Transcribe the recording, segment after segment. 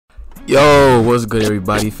Yo, what's good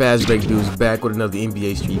everybody? FastbreakDeuce back with another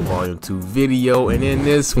NBA Street Volume 2 video, and in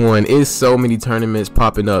this one, it's so many tournaments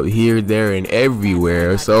popping up here, there, and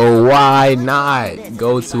everywhere. So why not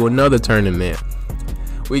go to another tournament?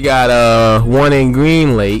 We got one in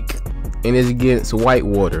Green Lake, and it's against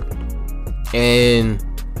Whitewater. And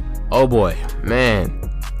oh boy, man,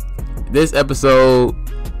 this episode,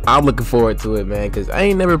 I'm looking forward to it, man, because I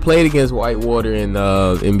ain't never played against Whitewater in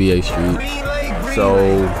NBA Street.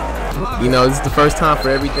 So, you know, this is the first time for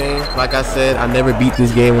everything. Like I said, I never beat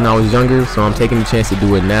this game when I was younger, so I'm taking the chance to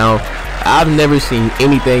do it now. I've never seen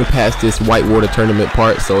anything past this Whitewater tournament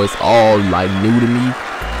part, so it's all like new to me.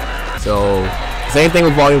 So same thing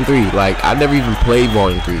with Volume 3. Like, I never even played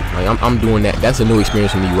Volume 3. Like, I'm doing that. That's a new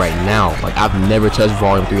experience for me right now. Like, I've never touched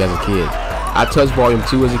Volume 3 as a kid. I touched Volume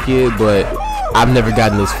 2 as a kid, but I've never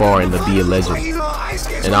gotten this far in the Be a Legend.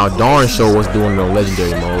 And our darn sure was doing the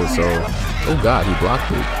legendary mode. So, oh god, he blocked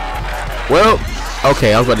me. Well,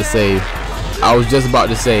 okay, I was just about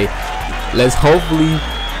to say, let's hopefully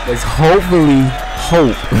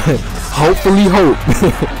hope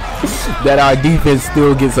that our defense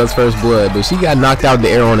still gets us first blood. But she got knocked out in the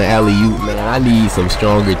air on the alley-oop, man. I need some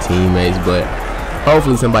stronger teammates, but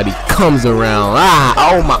hopefully somebody comes around.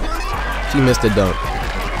 Oh my, she missed a dunk.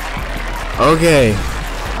 Okay,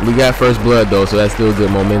 we got first blood though, so that's still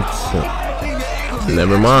good momentum.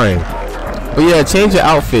 Never mind. But yeah, change of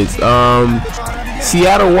outfits.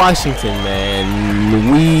 Seattle, Washington, man.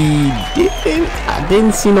 I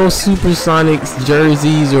didn't see no Supersonics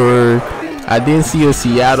jerseys, or I didn't see a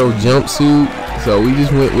Seattle jumpsuit, so we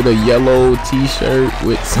just went with a yellow t-shirt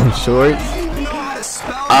with some shorts.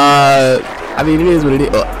 I mean, it is what it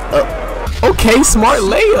is. Okay, smart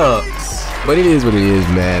layup, but it is what it is,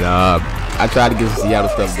 man. I tried to get some Seattle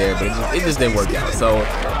stuff there, but it just didn't work out. So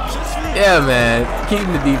yeah, man,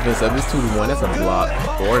 keeping the defense up. It's 2-1. That's a block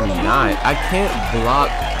or not. I can't block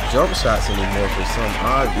jump shots anymore for some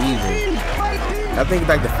odd reason. I think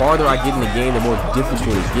like the farther I get in the game, the more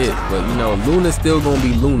difficult it gets. But you know, Luna's still gonna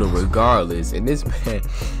be Luna regardless. And this man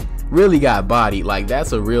really got bodied. Like,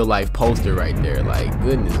 that's a real life poster right there. Like,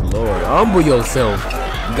 goodness lord, humble yourself,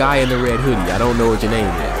 guy in the red hoodie. I don't know what your name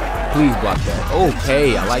is. Please block that.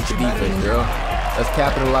 Okay, I like the defense, girl. Let's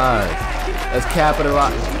capitalize. Let's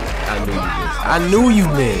capitalize. I knew you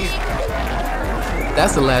missed.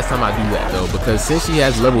 That's the last time I do that though, because since she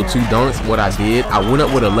has level 2 dunks, what I did, I went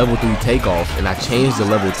up with a level 3 takeoff and I changed the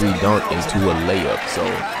level 3 dunk into a layup. So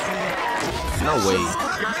no way.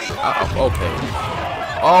 Okay.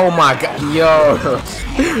 Oh my god, yo.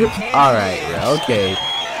 All right, yeah, okay.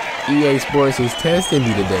 EA Sports is testing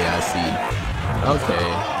me today, I see. Okay.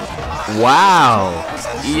 Wow.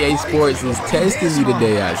 EA Sports is testing me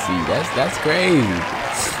today, I see. That's crazy.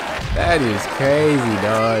 That is crazy,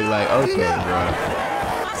 dog. Like, okay, bro.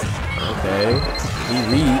 Okay. He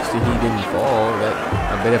reached and he didn't fall.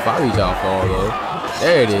 I bet if I reach, I'll fall, though.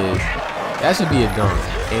 There it is. That should be a dunk.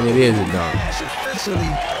 And it is a dunk.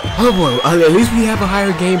 Oh, boy. At least we have a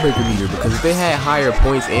higher game breaker meter, because if they had higher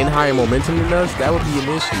points and higher momentum than us, that would be an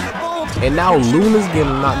issue. And now Luna's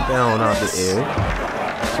getting knocked down out the air.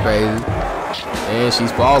 It's crazy. And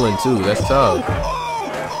she's falling, too. That's tough.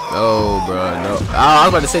 Oh, bro, no. Oh, I was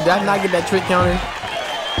about to say, did I not get that trick counter?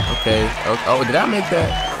 Okay. Oh, did I make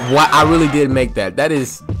that? What? I really did make that. That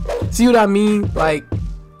is, see what I mean? Like,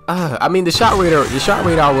 I mean, the shot radar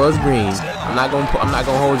was green. I'm not gonna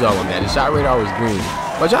hold y'all on that. The shot radar was green.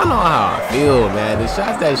 But y'all know how I feel, man. The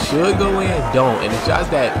shots that should go in don't, and the shots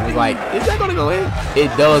that was like, is that gonna go in?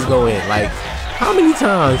 It does go in. Like, how many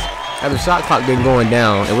times has the shot clock been going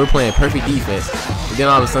down and we're playing perfect defense, and then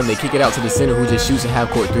all of a sudden they kick it out to the center who just shoots a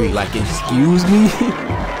half-court 3? Like, excuse me?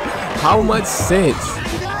 How much sense?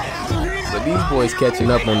 But these boys catching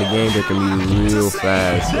up on the game breaker meter real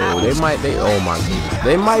fast, so oh my goodness,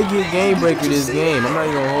 they might get game breaker this game. I'm not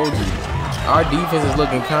even gonna hold you. Our defense is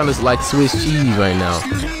looking kind of like Swiss cheese right now.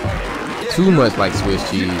 Too much like Swiss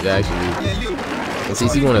cheese, actually. And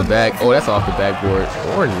CC on the back. Oh, that's off the backboard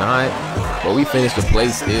or not. But we finished the play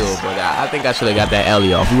still. But I think I should have got that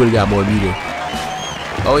alley off. We would have got more meter.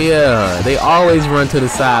 Oh yeah, they always run to the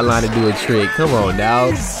sideline to do a trick. Come on now.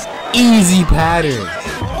 Easy patterns.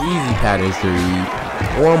 Easy patterns to read.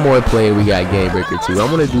 One more play, we got game breaker 2. I'm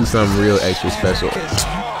gonna do something real extra special.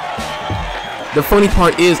 The funny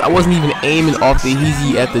part is, I wasn't even aiming off the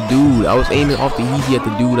heezy at the dude. I was aiming off the heezy at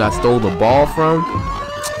the dude I stole the ball from.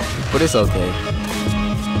 But it's okay.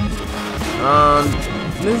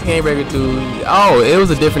 This game breaker 2. Oh, it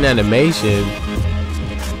was a different animation.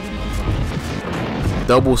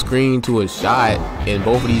 Double screen to a shot, and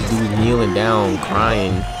both of these dudes kneeling down,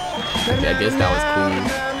 crying. I guess that was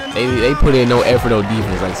cool. They put in no effort, no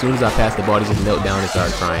defense. Like, as soon as I passed the ball, they just knelt down and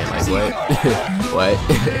started crying. Like, what? What?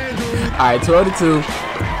 Alright, 12-2.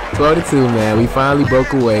 12-2, man. We finally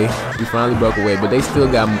broke away. But they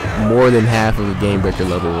still got more than half of the game breaker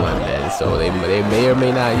level 1, man. So they may or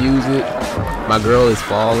may not use it. My girl is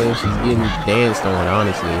falling. She's getting danced on,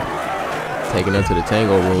 honestly. Taking her to the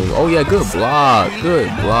tango room. Oh, yeah, good block. Good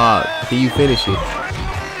block. Can you finish it?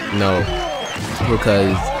 No.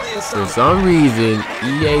 Because for some reason,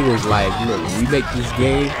 EA was like, look, when we make this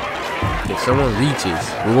game, if someone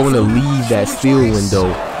reaches, we're going to leave that steal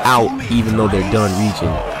window out even though they're done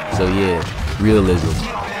reaching. So yeah, realism.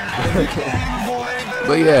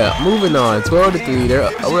 But yeah, moving on. 12-3.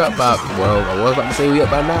 We're up by, well, I was about to say we up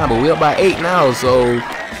by 9, but we up by 8 now. So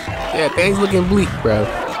yeah, things looking bleak, bro.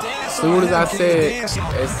 As soon as I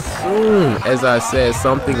said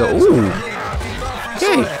something, ooh,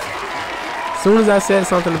 okay. As soon as I said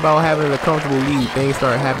something about having a comfortable lead, things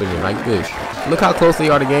started happening like this. Look how close they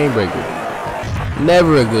are to game breaker.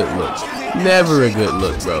 Never a good look. Never a good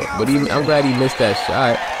look, bro. But I'm glad he missed that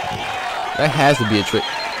shot. That has to be a trick.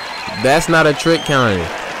 That's not a trick counter.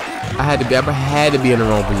 I had to be in the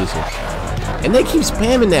wrong position. And they keep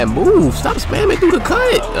spamming that move. Stop spamming through the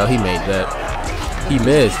cut. Oh, he made that. He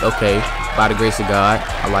missed. Okay. By the grace of God.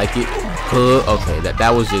 I like it. Okay,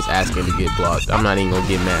 that was just asking to get blocked. I'm not even gonna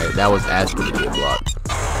get mad. That was asking to get blocked.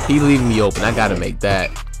 He leaving me open. I gotta make that.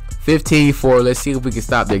 15-4. Let's see if we can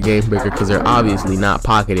stop their game breaker because they're obviously not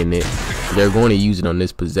pocketing it. They're going to use it on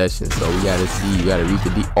this possession. So we gotta see. You gotta read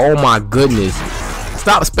the D. Oh my goodness!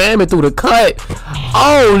 Stop spamming through the cut.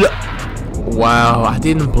 Oh, wow! I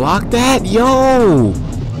didn't block that. Yo,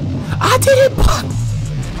 I didn't block.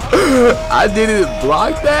 I didn't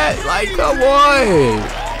block that. Like, come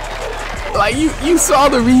on. Like, you saw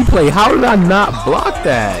the replay. How did I not block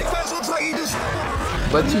that?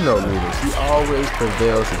 But you know, Luna, she always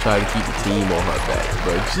prevails to try to keep the team on her back.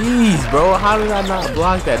 But jeez, bro, how did I not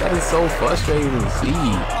block that? That is so frustrating to see.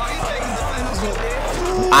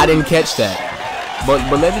 I didn't catch that. But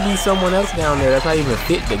let it be someone else down there that's not even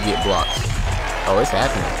fit to get blocked. Oh, it's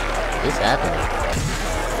happening. It's happening.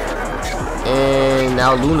 And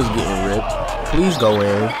now Luna's getting ripped. Please go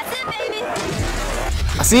in.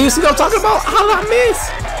 See what I'm talking about? How did I miss?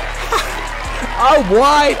 I'm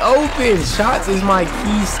wide open. Shots is my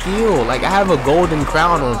key skill. Like, I have a golden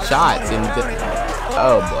crown on shots. And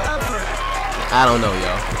oh boy, I don't know,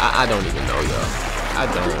 yo. I don't even know, yo. I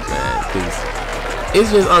don't, man. Cause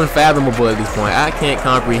it's just unfathomable at this point. I can't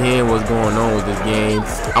comprehend what's going on with this game.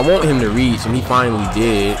 I want him to reach, and he finally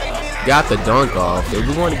did. Got the dunk off. If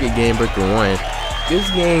we're going to get game breaker 1, this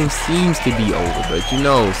game seems to be over. But you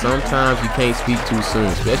know, sometimes you can't speak too soon,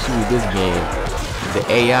 especially with this game. The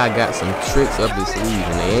AI got some tricks up his sleeve,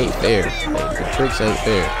 and they ain't fair. The tricks ain't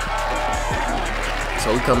fair.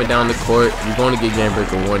 So we coming down the court. We're going to get game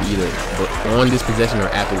breaker 1 either on this possession or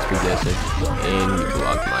after this possession. And he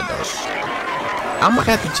blocked my dunk. I might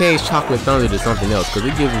have to change Chocolate Thunder to something else because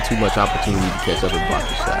it gives him too much opportunity to catch up and block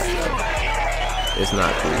the shot. It's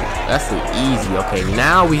not cool. That's too easy. Okay,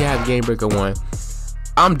 now we have game breaker 1.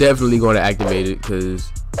 I'm definitely going to activate it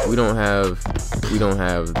because we don't have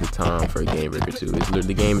the time for a game breaker 2.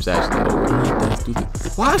 The game is actually over.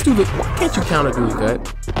 Why can't you counter through the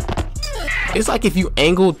cut? It's like if you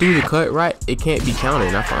angle through the cut right, it can't be countered.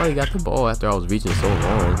 And I finally got the ball after I was reaching so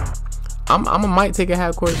long. I might take a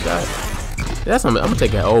half court shot. I'm gonna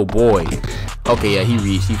take that. Oh boy. Okay, yeah, he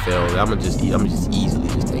reached, he failed. I'm gonna just easily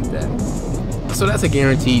just take that. So that's a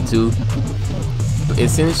guarantee too. And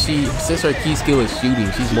since her key skill is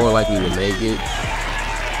shooting, she's more likely to make it.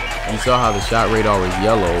 You saw how the shot radar was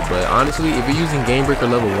yellow, but honestly, if you're using game breaker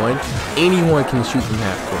level 1, anyone can shoot from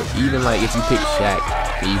half court. Even like if you pick Shaq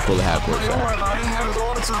and you pull a half court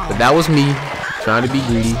shot. But that was me trying to be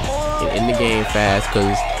greedy and end the game fast, cause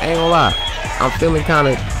I ain't gonna lie, I'm feeling kind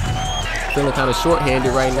of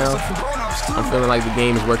short-handed right now. I'm feeling like the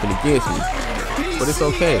game is working against me, but it's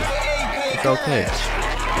okay. It's okay.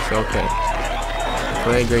 It's okay.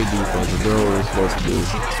 Playing great defense. We're doing what we're supposed to do.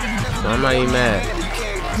 So I'm not even mad.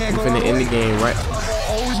 We're finna end the game right.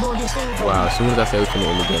 Wow, as soon as I say we're finna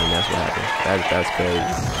end the game, that's what happened. That's crazy.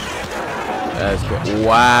 That's crazy.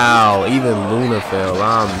 Wow, even Luna fell.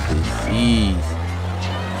 I'm deceased.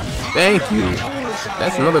 Thank you.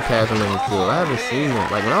 That's another pass I'm gonna kill. I haven't seen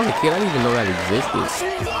it. Like when I was a kid, I didn't even know that existed.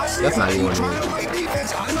 That's not even what it is.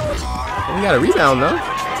 We got a rebound though.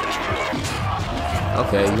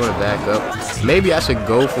 Okay, you wanna back up. Maybe I should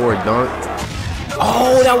go for a dunk.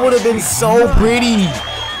 Oh, that would have been so pretty.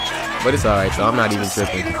 But it's alright, so I'm not even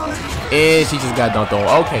tripping. And she just got dunked on.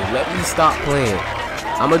 Okay, let me stop playing.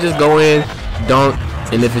 I'm gonna just go in, dunk,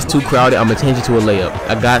 And if it's too crowded, I'm gonna change it to a layup.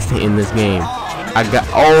 I got to end this game.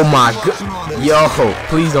 Oh my god. Yo,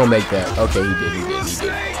 please don't make that. Okay, he did.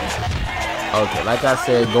 Okay, like I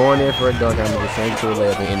said, going in for a dunk, I'm gonna change it to a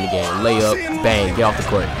layup and end the game. Layup, bang, get off the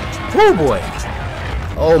court. Woo boy.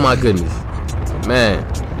 Oh my goodness. Man.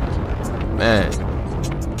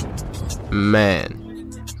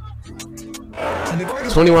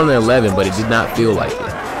 21-11, but it did not feel like it.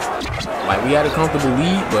 Like we had a comfortable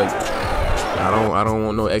lead, but I don't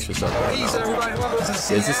want no extra stuff right now.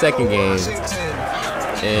 It's the second game,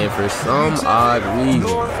 and for some odd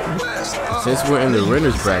reason, since we're in the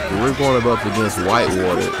winners bracket, we're going up against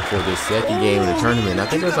Whitewater for the second game of the tournament. I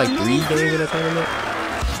think there's like 3 games in the tournament.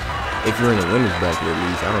 If you're in the winners bracket, at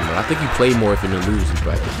least, I don't know. I think you play more if you're in the losers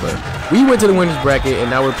bracket. But we went to the winners bracket, and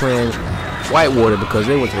now we're playing Whitewater because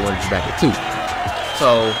they went to the winners bracket too.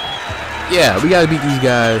 So yeah, we gotta beat these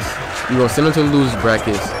guys. We're gonna send them to the losers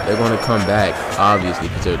brackets. They're gonna come back, obviously,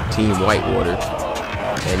 because they're Team Whitewater.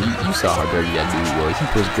 And you saw how dirty that dude was. He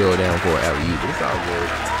pushed girl down for an alley-oop, but it's all good.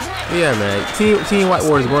 But yeah, man, Team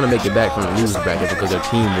Whitewater is going to make it back from the losers bracket because they're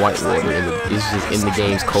Team Whitewater, and it's just in the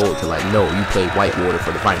game's code to like, no, you play Whitewater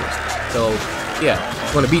for the finals. So yeah,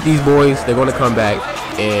 we're gonna beat these boys. They're gonna come back,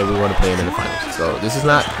 and we're gonna play them in the finals. So this is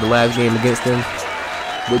not the last game against them,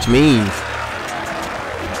 which means,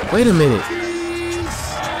 wait a minute,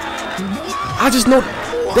 I just know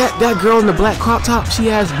that girl in the black crop top, she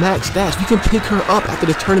has max stats. We can pick her up after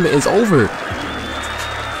the tournament is over.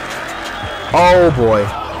 Oh boy.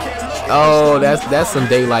 Oh, that's some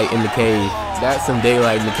daylight in the cave. That's some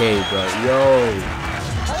daylight in the cave, bro.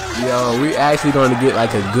 Yo, we're actually going to get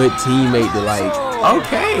like a good teammate to like.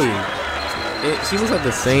 Okay. She was like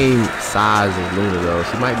the same size as Luna though.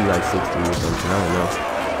 She might be like 6'3" or something. I don't know.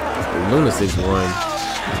 Luna's 6'1",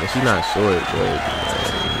 and she's not short, but.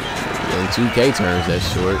 In 2K terms, that's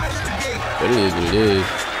short, but it is what it is.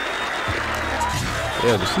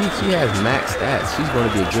 Yeah, but she has max stats. She's going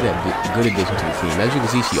to be a good addition to the team. As you can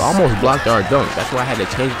see, she almost blocked our dunk. That's why I had to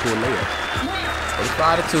change it to a layup.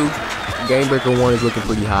 But it's 5-2. Game breaker 1 is looking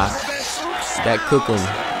pretty hot. That Cookham,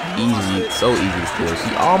 easy, so easy to steal.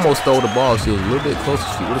 She almost stole the ball. She was a little bit closer.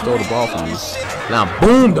 She would have stole the ball from me. Now,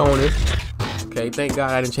 boomed on it. Okay, thank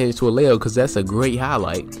God I didn't change it to a layup because that's a great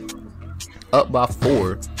highlight. Up by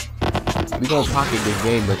 4. We're gonna pocket this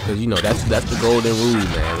game because you know that's the golden rule,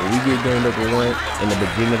 man. When we get game breaker 1 in the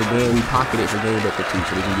beginning of the game, we pocket it for game breaker 2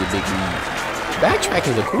 so we can get big leads. Backtrack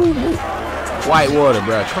is a cool move. Whitewater,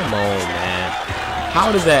 bro, come on, man. How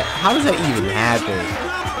does that even happen?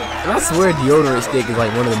 And I swear deodorant stick is like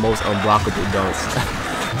one of the most unblockable dunks.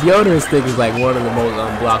 Deodorant stick is like one of the most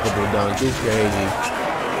unblockable dunks. It's crazy.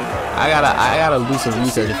 I gotta do some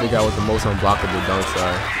research to figure out what the most unblockable dunks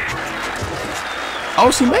are. Oh,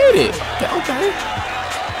 she made it. Okay.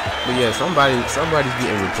 But yeah, somebody's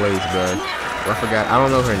getting replaced, bro. I forgot. I don't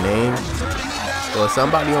know her name. But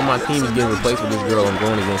somebody on my team is getting replaced with this girl I'm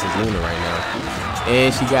going against is Luna right now.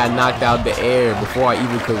 And she got knocked out the air before I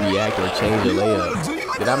even could react or change the layup.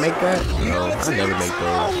 Did I make that? No, I never make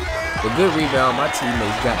those. But good rebound. My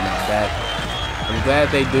teammates got my back. I'm glad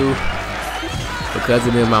they do. Because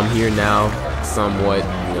of them, I'm here now. Somewhat,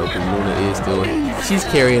 you know, because Luna is still, she's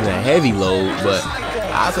carrying a heavy load, but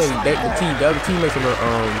I say the other teammates on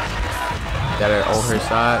that are on her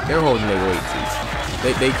side, they're holding their weight too.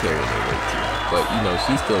 They carry their weight too, but you know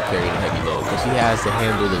she's still carrying a heavy load because she has to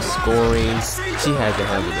handle the scoring, she has to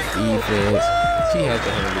handle the defense, she has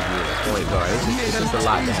to handle being a point guard. It's just a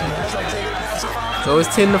lot to handle. So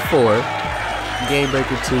it's 10-4. Game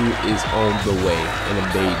breaker 2 is on the way, and a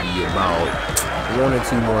baby about 1 or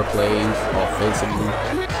 2 more plays offensively.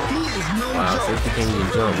 Wow, since we can't even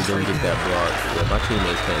jump, we didn't get that block. Yeah, my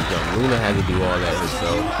teammates can't jump. Luna had to do all that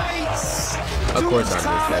herself. Of course I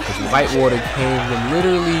missed that, because Whitewater came from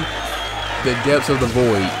literally the depths of the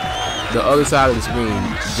void, the other side of the screen,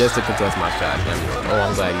 just to contest my shot. Oh,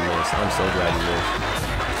 I'm glad he missed. I'm so glad he missed.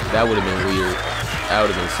 That would have been weird. That would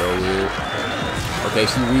have been so weird. Okay,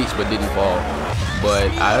 she reached but didn't fall.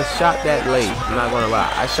 But I shot that late. I'm not gonna lie.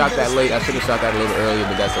 I shot that late. I should have shot that a little earlier,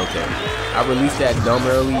 but that's okay. I released that dumb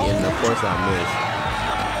early, and of course I missed.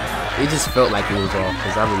 It just felt like it was off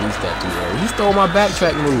because I released that too early. He stole my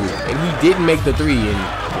backtrack move, and he didn't make the 3. And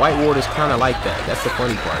Whitewater's kind of like that. That's the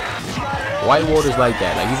funny part. Whitewater's like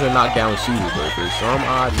that. Like he's a knockdown shooter, but for some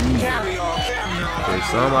odd reason, he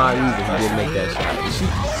didn't make that shot. She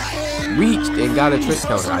reached and got a trick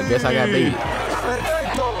counter. I guess I got baited.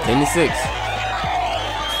 10-6.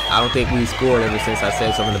 I don't think we scored ever since I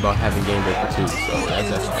said something about having game breaker 2, so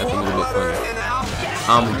that's a little bit funny.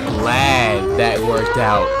 I'm glad that worked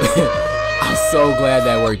out. I'm so glad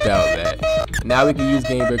that worked out, man. Now we can use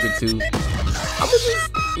game breaker 2. I'm gonna just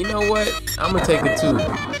You know what? I'm gonna take a 2.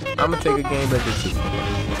 I'm gonna take a game breaker 2.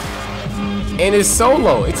 And it's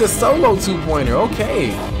solo. It's a solo 2-pointer. Okay.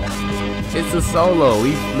 It's a solo.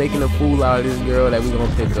 We making a fool out of this girl that we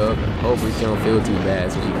gonna pick up. Hopefully she don't feel too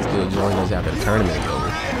bad, so she can still join us after the tournament is over.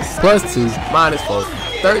 +2, -4,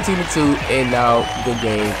 13-2, and now the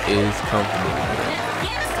game is comfortable.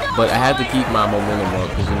 But I have to keep my momentum up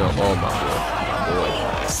because you know, oh my boy.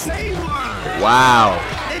 Wow.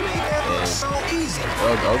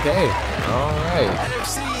 And, okay. All right.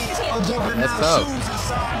 That's tough.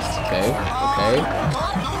 Okay.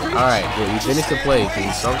 All right. Good. We finished the play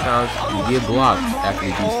because sometimes you get blocked after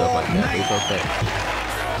you do stuff like that. But it's okay.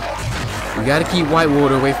 We gotta keep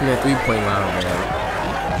Whitewater away from that 3-point line,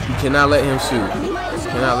 man. We cannot let him shoot. We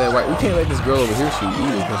can't let this girl over here shoot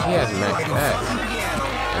either because she has max stats.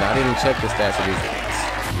 And I didn't check the stats of this.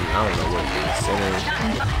 I don't know what it is. Center.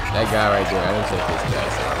 That guy right there. I didn't check his stats.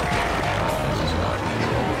 So I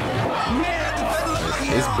don't think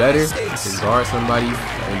it's better to guard somebody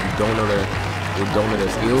when you don't know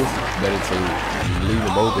their skills. Better to leave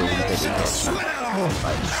them open when you think they can't shoot.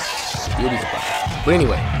 Like, you'll be surprised. But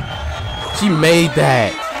anyway, she made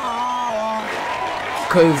that.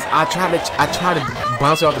 Cause I tried to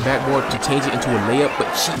bounce it off the backboard to change it into a layup,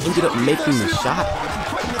 but she ended up making the shot.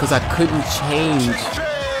 Cause I couldn't change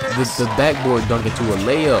the backboard dunk into a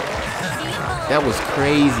layup. That was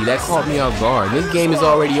crazy. That caught me off guard. This game is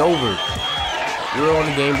already over. We're on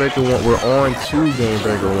the game breaker 1. We're on to game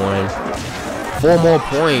breaker 1. 4 more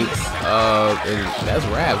points. And that's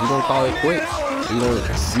Raps. We're gonna call it quits.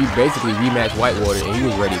 We basically rematch Whitewater, and he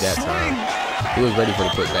was ready that time. He was ready for the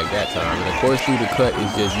putback that time. And of course, through the cut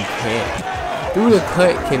is just you can't. Through the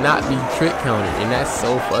cut cannot be trick countered, and that's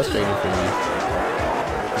so frustrating for me.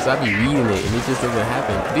 Cause I be reading it, and it just doesn't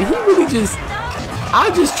happen. Did he really just? I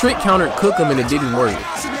just trick countered Cook him, and it didn't work.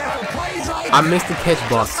 I missed the catch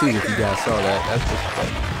box too. If you guys saw that, that's just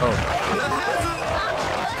like, oh my goodness.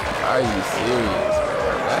 Are you serious?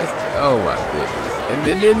 That's, oh my goodness. And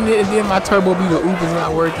then my turbo beater oop is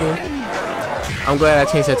not working. I'm glad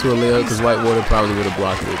I changed that to a layup because Whitewater probably would have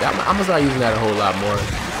blocked it. I'm gonna start using that a whole lot more.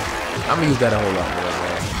 I'm gonna use that a whole lot more,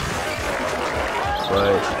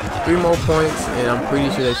 man. But 3 more points, and I'm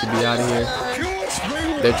pretty sure they should be out of here.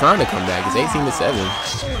 They're trying to come back. It's 18-7.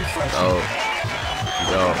 Oh,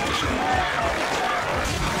 yo.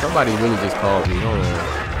 Somebody really just called me. Hold on.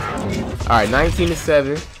 All right,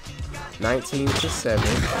 19-7. 19-7.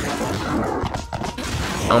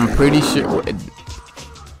 I'm pretty sure.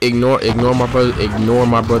 Ignore my brother. Ignore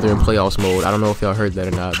my brother in playoffs mode. I don't know if y'all heard that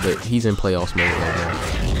or not, but he's in playoffs mode right now.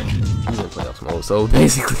 He's in playoffs mode. So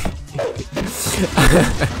basically,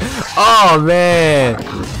 oh man,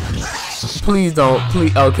 please don't.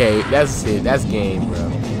 Please. Okay, that's it. That's game, bro.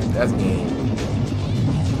 That's game.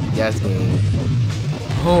 That's game.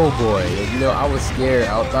 Oh boy, you know, I was scared.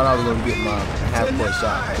 I thought I was gonna get my half-court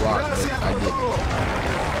shot blocked, but I didn't.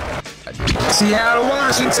 Seattle,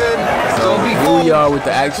 Washington. So here we are with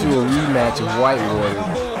the actual rematch of Whitewater.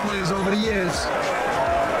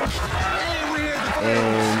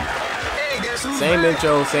 And same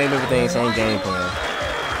intro, same everything, same game plan.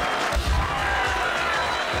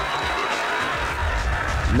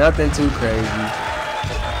 Nothing too crazy.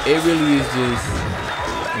 It really is just,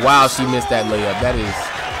 wow, she missed that layup. That is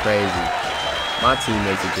crazy. My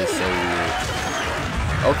teammates are just so weird.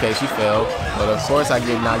 Okay, she fell, but of course I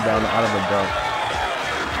get knocked down out of a dunk.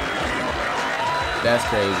 That's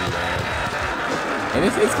crazy, man. And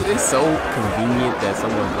it's so convenient that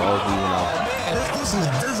someone calls me when I'm.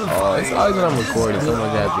 Oh, it's always when I'm recording.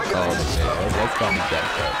 Someone has to call me, man. That's got me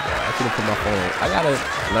jacked up, bro. I should have put my phone. I gotta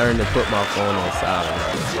learn to put my phone on silent.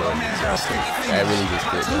 That really just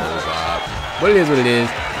fits the whole vibe. But it is what it is.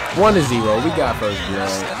 1-0. We got first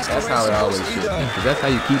blood. That's how it always should be. That's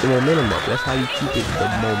how you keep the momentum up. That's how you keep it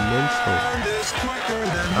the momentum.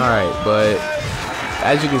 Alright, but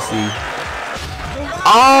as you can see.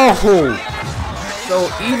 Oh!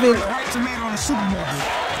 So even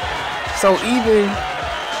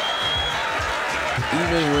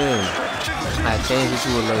when I changed it to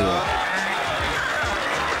a layup,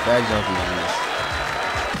 that jump is just.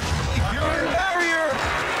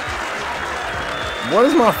 What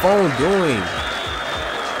is my phone doing?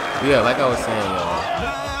 Yeah, like I was saying, y'all.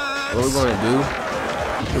 What we're gonna do?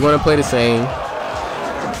 We're gonna play the same.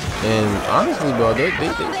 And honestly, bro,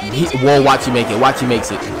 whoa, watch you make it. Watch he makes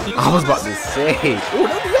it. I was about to say. Ooh,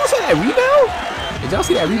 did y'all see that rebound? Did y'all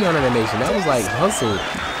see that rebound animation? That was like hustle.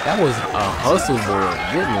 That was a hustle board.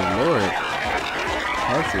 Goodness Lord.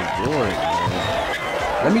 Hustle board,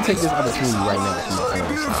 man. Let me take this opportunity right now to keep my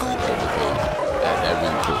phone silent. That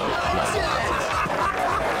really cool.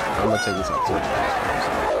 I'm gonna take this off too.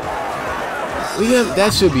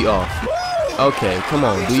 That should be off. Okay, come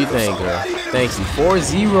on, do your thing, girl. Thank you.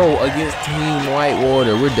 4-0 against Team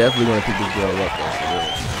Whitewater. We're definitely gonna pick this girl up though, for real.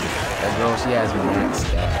 That girl, she has max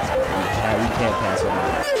stats. We can't pass her up.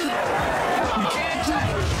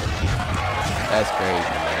 That's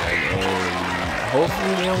crazy, man. And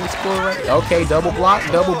hopefully they only score right. Okay, double block,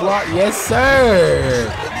 yes sir.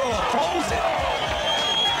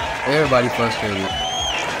 Everybody frustrated.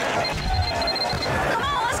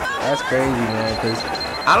 That's crazy, man, because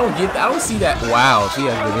I don't see that. Wow, she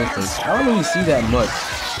has good instincts. I don't really see that much.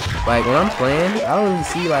 Like when I'm playing, I don't really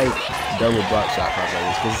see like double block shot like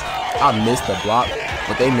this, because I missed the block,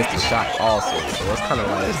 but they missed the shot also. So it's kind of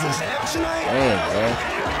like, dang, man.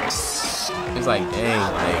 It's like, dang,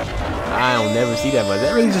 like I don't never see that much.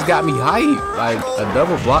 That really just got me hyped. Like a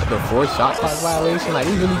double block, the 4 shot clock violation, like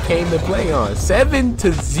it really came to play on.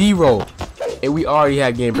 7-0, and we already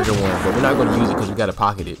had game breaker 1, but we're not gonna use it because we gotta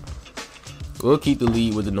pocket it. We'll keep the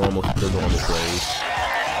lead with the normal plays.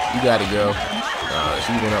 You got it, girl.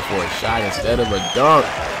 She went up for a shot instead of a dunk,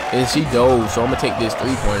 and she dove. So I'm gonna take this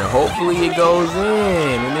 3-pointer. Hopefully it goes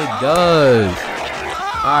in, and it does.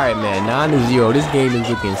 All right, man. 9-0. This game is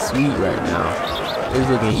looking sweet right now. It's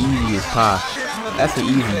looking easy as pie. That's an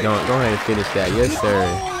easy dunk. Go ahead and finish that. Yes, sir.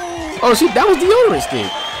 Oh, that was deodorant stick.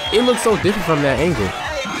 It looks so different from that angle.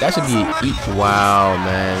 That should be each. Wow,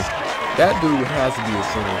 man. That dude has to be a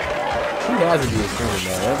center. He has to be a center,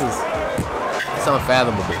 man. That's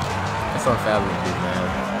unfathomable. That's unfathomable, man.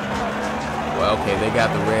 Well, okay, they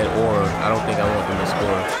got the red aura. I don't think I want them to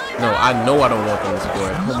score. No, I know I don't want them to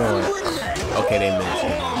score. Come on. Okay, they missed.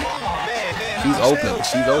 She's open.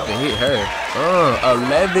 She's open. Hit her.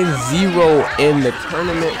 11-0 in the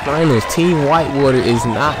tournament finals. Team Whitewater is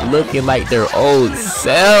not looking like their old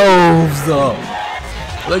selves.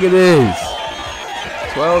 Look at this.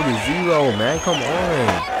 12-0, man. Come on.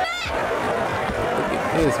 Look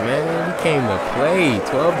at this, man. We came to play.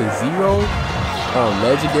 12-0 on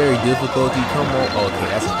legendary difficulty. Come on. Okay,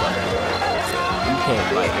 that's a button. You can't,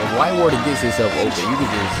 like, if Whitewater gets itself open, you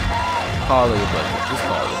can just call it a button. Just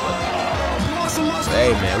call it a button.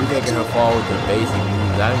 Hey, man, we making her fall with the basic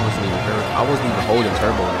moves. I wasn't even holding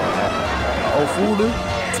turbo on that. Oh, fooled her.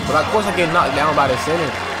 But of course I get knocked down by the center.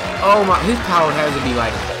 Oh my, his power has to be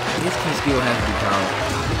like, his key skill has to be powered.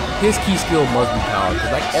 His key skill must be powered.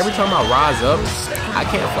 Because like every time I rise up, I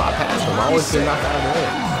can't fly past him. I always get knocked out of the way.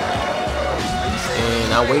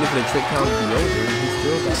 And I waited for the trick count to be over, and he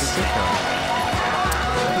still got the trick count.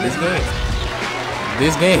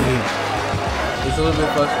 This game. It's a little bit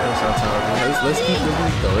frustrating sometimes. Let's keep the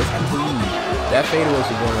lead though. Let's keep the lead. That fadeaway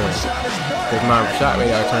should go in. Because my shot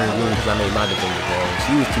radar turned green because I made my defender ball.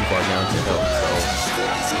 She was too far down to help. So.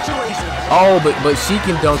 Oh, but she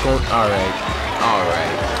can dunk on. Alright.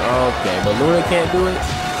 Okay. But Luna can't do it.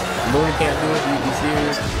 You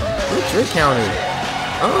serious? Good trick counter.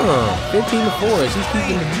 15-4. She's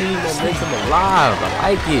keeping the team momentum alive. I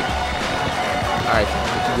like it. Alright,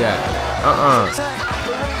 what you got?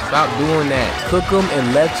 Stop doing that. Cook 'em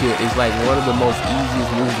and lecture is like one of the most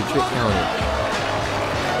easiest moves to trick counter.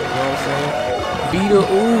 You know what I'm saying? Beat her,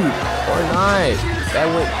 ooh, or not.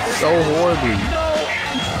 That went so horribly.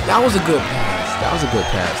 That was a good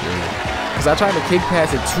pass. Man. Because I tried to kick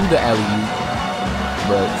pass it to the alley-oop,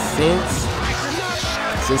 but since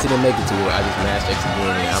it didn't make it to it, I just mashed X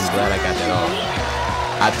again, and I'm glad I got that off.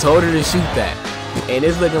 I told her to shoot that. And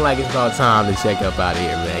it's looking like it's about time to check up out of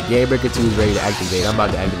here, man. Game Breaker 2 is ready to activate. I'm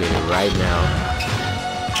about to activate it right now.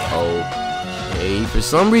 Okay. For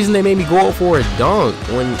some reason, they made me go for a dunk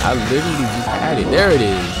when I literally just had it. There it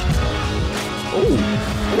is. Ooh.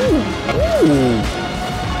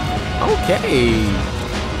 Okay.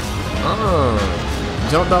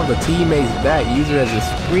 Jumped off the teammate's back, used her as a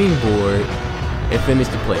springboard, and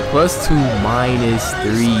finished the play. +2,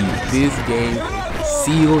 -3. This game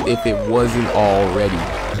sealed if it wasn't already.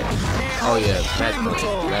 Oh yeah, match point.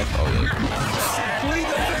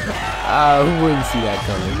 Who wouldn't see that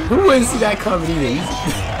coming? Who wouldn't see that coming either?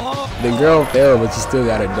 The girl failed, but she still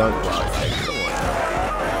got a dunk block. Like, come on now.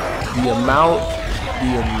 The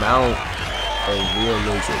amount of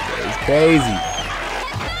realism is crazy.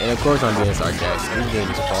 And of course I'm being sarcastic. This game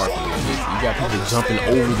is far from realistic. You got people jumping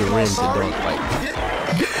over the rim to dunk. Like,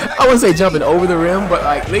 I wouldn't say jumping over the rim, but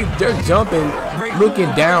like they're jumping,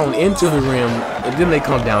 looking down into the rim, and then they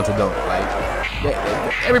come down to dunk. Like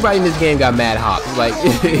everybody in this game got mad hops. Like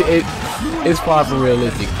it's far from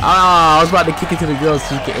realistic. I was about to kick it to the girl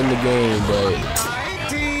so she can end the game, but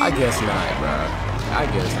I guess not, bro. I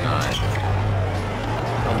guess not.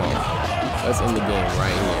 Come on, let's end the game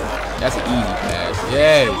right here. That's an easy pass.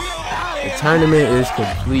 Yes. The tournament is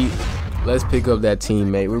complete. Let's pick up that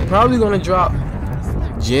teammate. We're probably gonna drop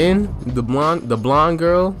Jen, the blonde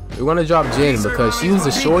girl. We're gonna drop Jen because she was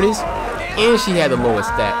the shortest and she had the lowest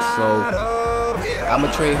stats. So I'm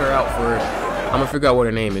gonna trade her out for. I'm gonna figure out what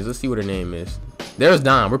her name is. Let's see what her name is. There's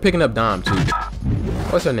Dom. We're picking up Dom too.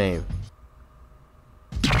 What's her name?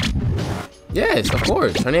 Yes, of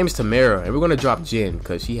course. Her name is Tamara, and we're gonna drop Jen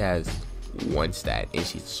because she has one stat and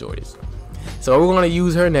she's the shortest. So we're gonna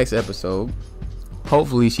use her next episode.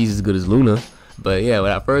 Hopefully she's as good as Luna. But yeah,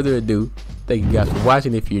 without further ado, thank you guys for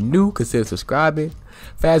watching. If you're new, consider subscribing.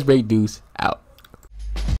 FastbreakDeuce out.